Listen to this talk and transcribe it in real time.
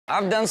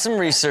I've done some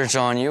research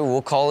on you.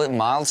 We'll call it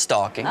mild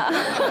stalking.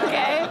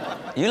 Okay.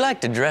 You like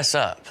to dress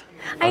up.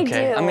 I do.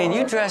 I mean,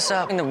 you dress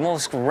up in the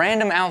most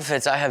random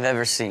outfits I have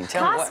ever seen.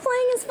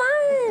 Cosplaying is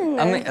fun.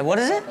 I mean, what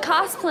is it?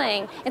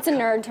 Cosplaying. It's a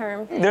nerd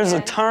term. There's a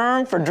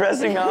term for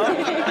dressing up?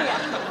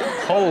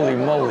 Holy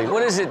moly.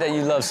 What is it that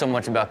you love so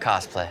much about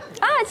cosplay?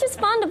 It's just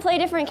fun to play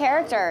different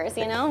characters,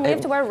 you know? We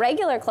have to wear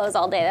regular clothes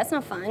all day. That's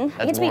not fun.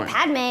 You get to be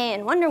Padme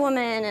and Wonder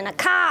Woman and a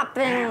cop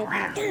and...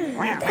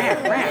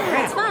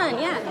 It's fun,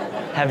 yeah.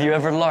 Have you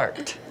ever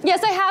LARPed?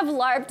 Yes, I have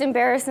LARPed,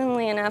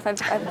 embarrassingly enough.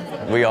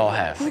 We all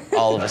have.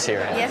 All of us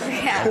here have. Yes, we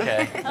have.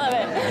 Okay. I love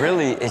it.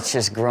 Really, it's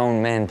just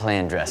grown men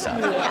playing dress up.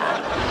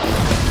 Yeah.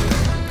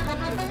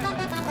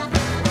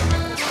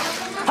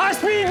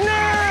 High-speed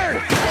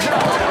nerd!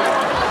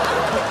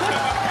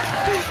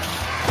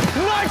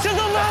 Knights of the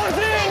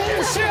Mountain,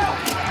 you shall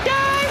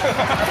die!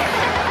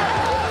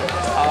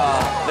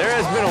 There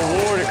has been a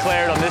war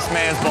declared on this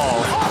man's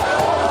balls.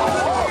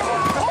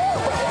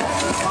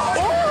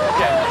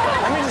 Okay,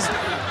 let me just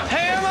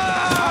hammer!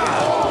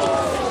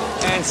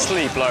 And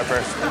sleep,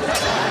 LARPer.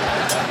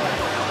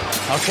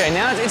 Okay,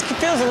 now it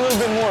feels a little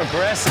bit more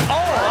aggressive.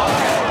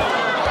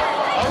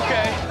 Oh, okay.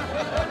 Okay.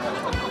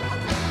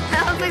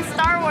 That looks like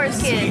Star Wars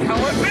kid. How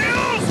it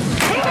feels!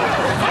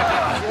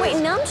 Wait,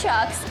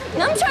 nunchucks?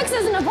 Nunchucks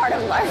isn't a part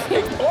of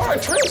LARPing. Or a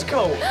trench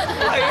coat.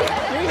 Like,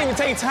 you didn't even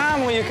take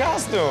time on your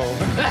costume.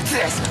 That's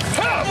this.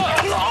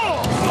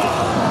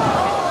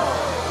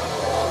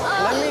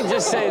 Let me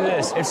just say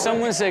this. If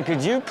someone said,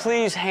 could you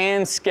please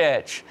hand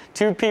sketch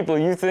 2 people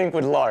you think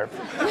would LARP?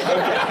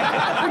 Okay.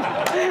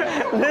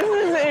 This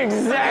is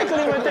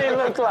exactly what they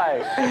look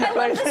like.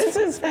 Like this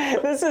is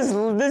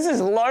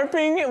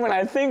LARPing. When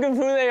I think of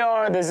who they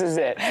are, this is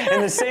it.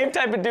 And the same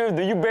type of dude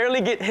that you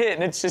barely get hit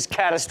and it's just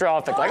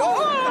catastrophic. Like,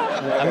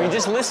 oh! I mean,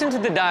 just listen to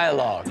the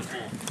dialogue.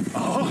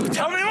 Oh,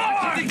 tell me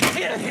more!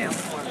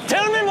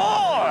 Tell me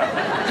more!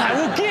 I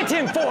will get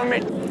him for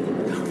me.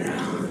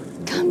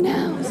 Come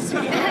now. Let's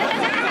see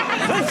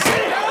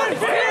how it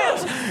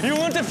feels! You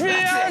want to feel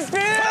how it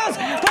feels?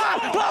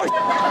 Pop, pop,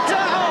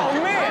 oh,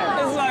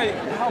 man! It's like,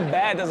 how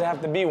bad does it have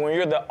to be when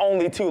you're the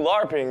only 2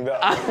 LARPing, though?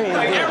 I mean,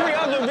 like, every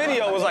other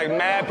video was like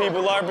mad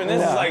people LARPing.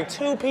 This is like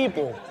 2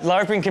 people.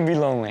 LARPing can be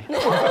lonely.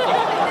 It's a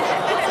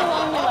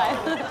lonely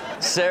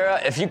life. Sarah,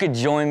 if you could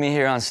join me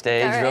here on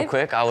stage real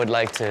quick, I would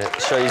like to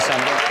show you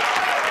something.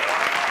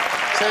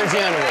 Sarah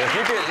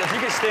Underwood, if you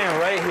could stand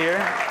right here.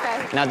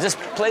 Okay. Now just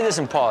play this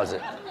and pause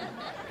it.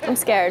 I'm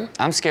scared.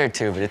 I'm scared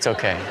too, but it's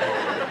okay.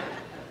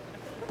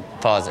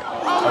 Pause it.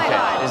 Oh my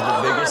God. It's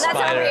the biggest that's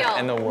spider not real.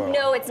 in the world.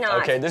 No, it's not.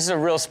 Okay, this is a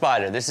real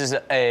spider. This is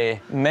a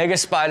mega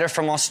spider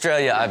from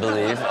Australia, I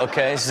believe.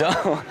 Okay,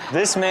 so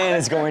this man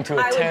is going to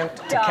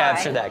attempt to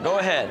capture that. Go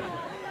ahead.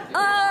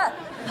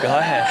 Go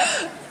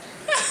ahead.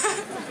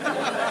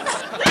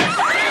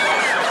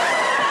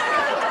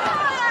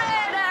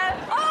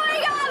 Oh my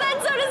God,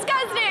 that's so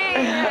disgusting.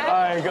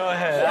 All right, go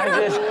ahead. A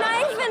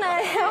knife and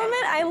a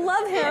helmet. I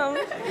love him.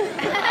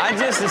 I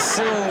just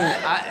assumed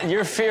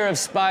your fear of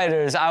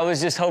spiders. I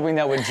was just hoping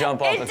that would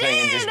jump off the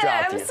thing and just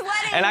drop I'm you.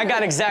 sweating. And I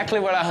got exactly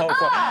what I hoped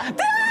for. I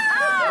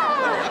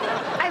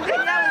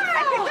think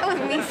that was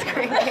me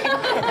screaming.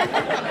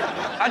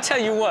 I tell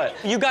you what,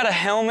 you got a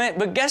helmet,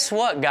 but guess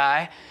what,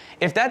 guy?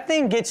 If that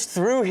thing gets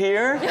through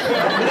here,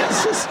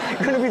 it's just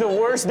gonna be the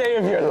worst day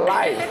of your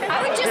life.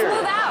 I would just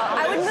move out.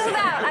 I would move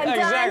out. I'm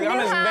Exactly. done.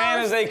 I'm as bad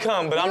as they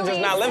come, but I'm just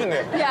not living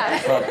there. Yeah.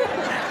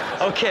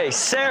 Okay,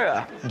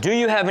 Sarah, do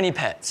you have any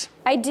pets?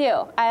 I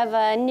do. I have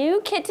a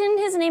new kitten.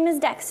 His name is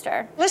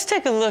Dexter. Let's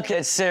take a look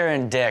at Sarah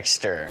and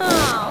Dexter. Oh,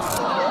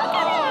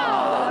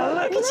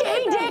 Look at you,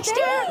 hey,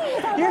 Dexter.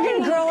 You're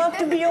gonna grow up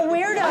to be a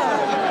weirdo.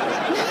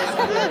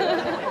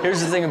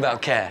 Here's the thing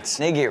about cats.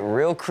 They get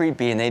real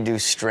creepy and they do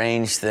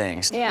strange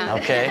things. Yeah.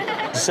 Okay?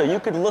 So you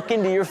could look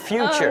into your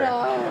future.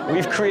 Oh, no.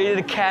 We've created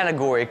a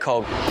category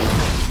called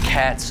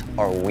Cats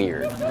Are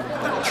Weird.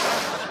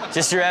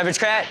 Just your average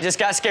cat, just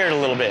got scared a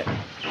little bit.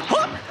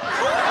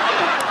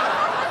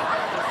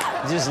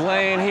 Just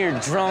laying here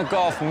drunk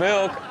off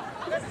milk.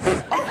 That's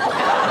the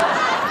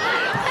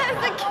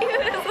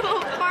cutest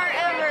little part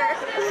ever.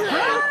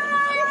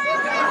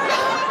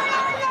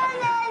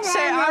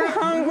 Say, I'm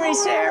hungry,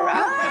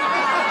 Sarah.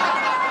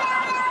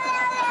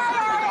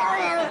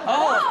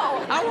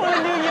 Oh, I want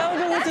to do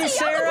yoga with you,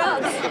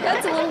 Sarah.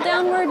 That's a little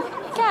downward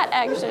cat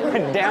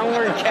action.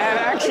 Downward cat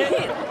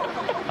action?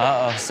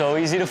 Uh-oh, so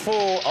easy to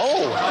fool.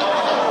 Oh!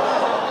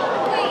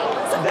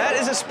 That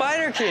is a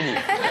spider kitty.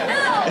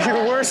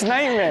 Your worst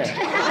nightmare.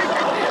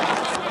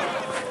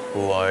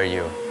 Who are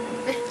you?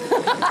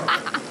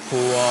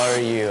 Who are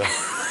you?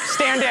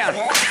 Stand down.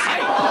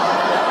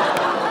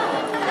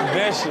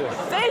 Vicious.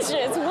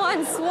 Vicious,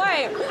 one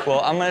swipe.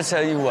 Well, I'm gonna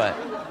tell you what.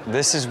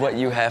 This is what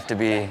you have to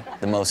be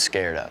the most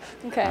scared of.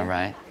 Okay. All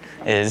right?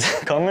 Is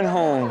coming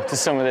home to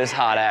some of this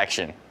hot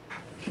action.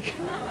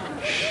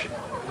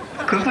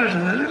 Come on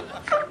now.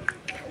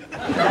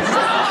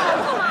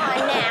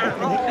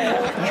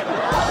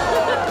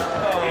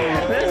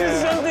 This is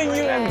something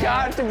you have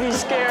got to be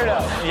scared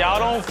of. Y'all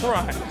don't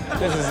front.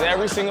 This is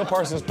every single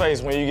person's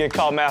face when you get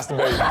caught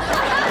masturbating.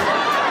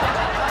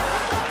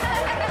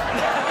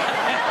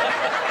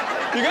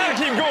 You gotta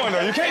keep going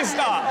though. You can't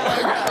stop.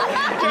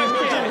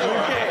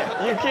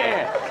 You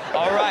can't.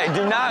 All right,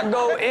 do not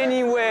go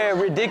anywhere.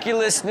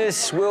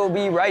 Ridiculousness will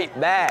be right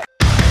back.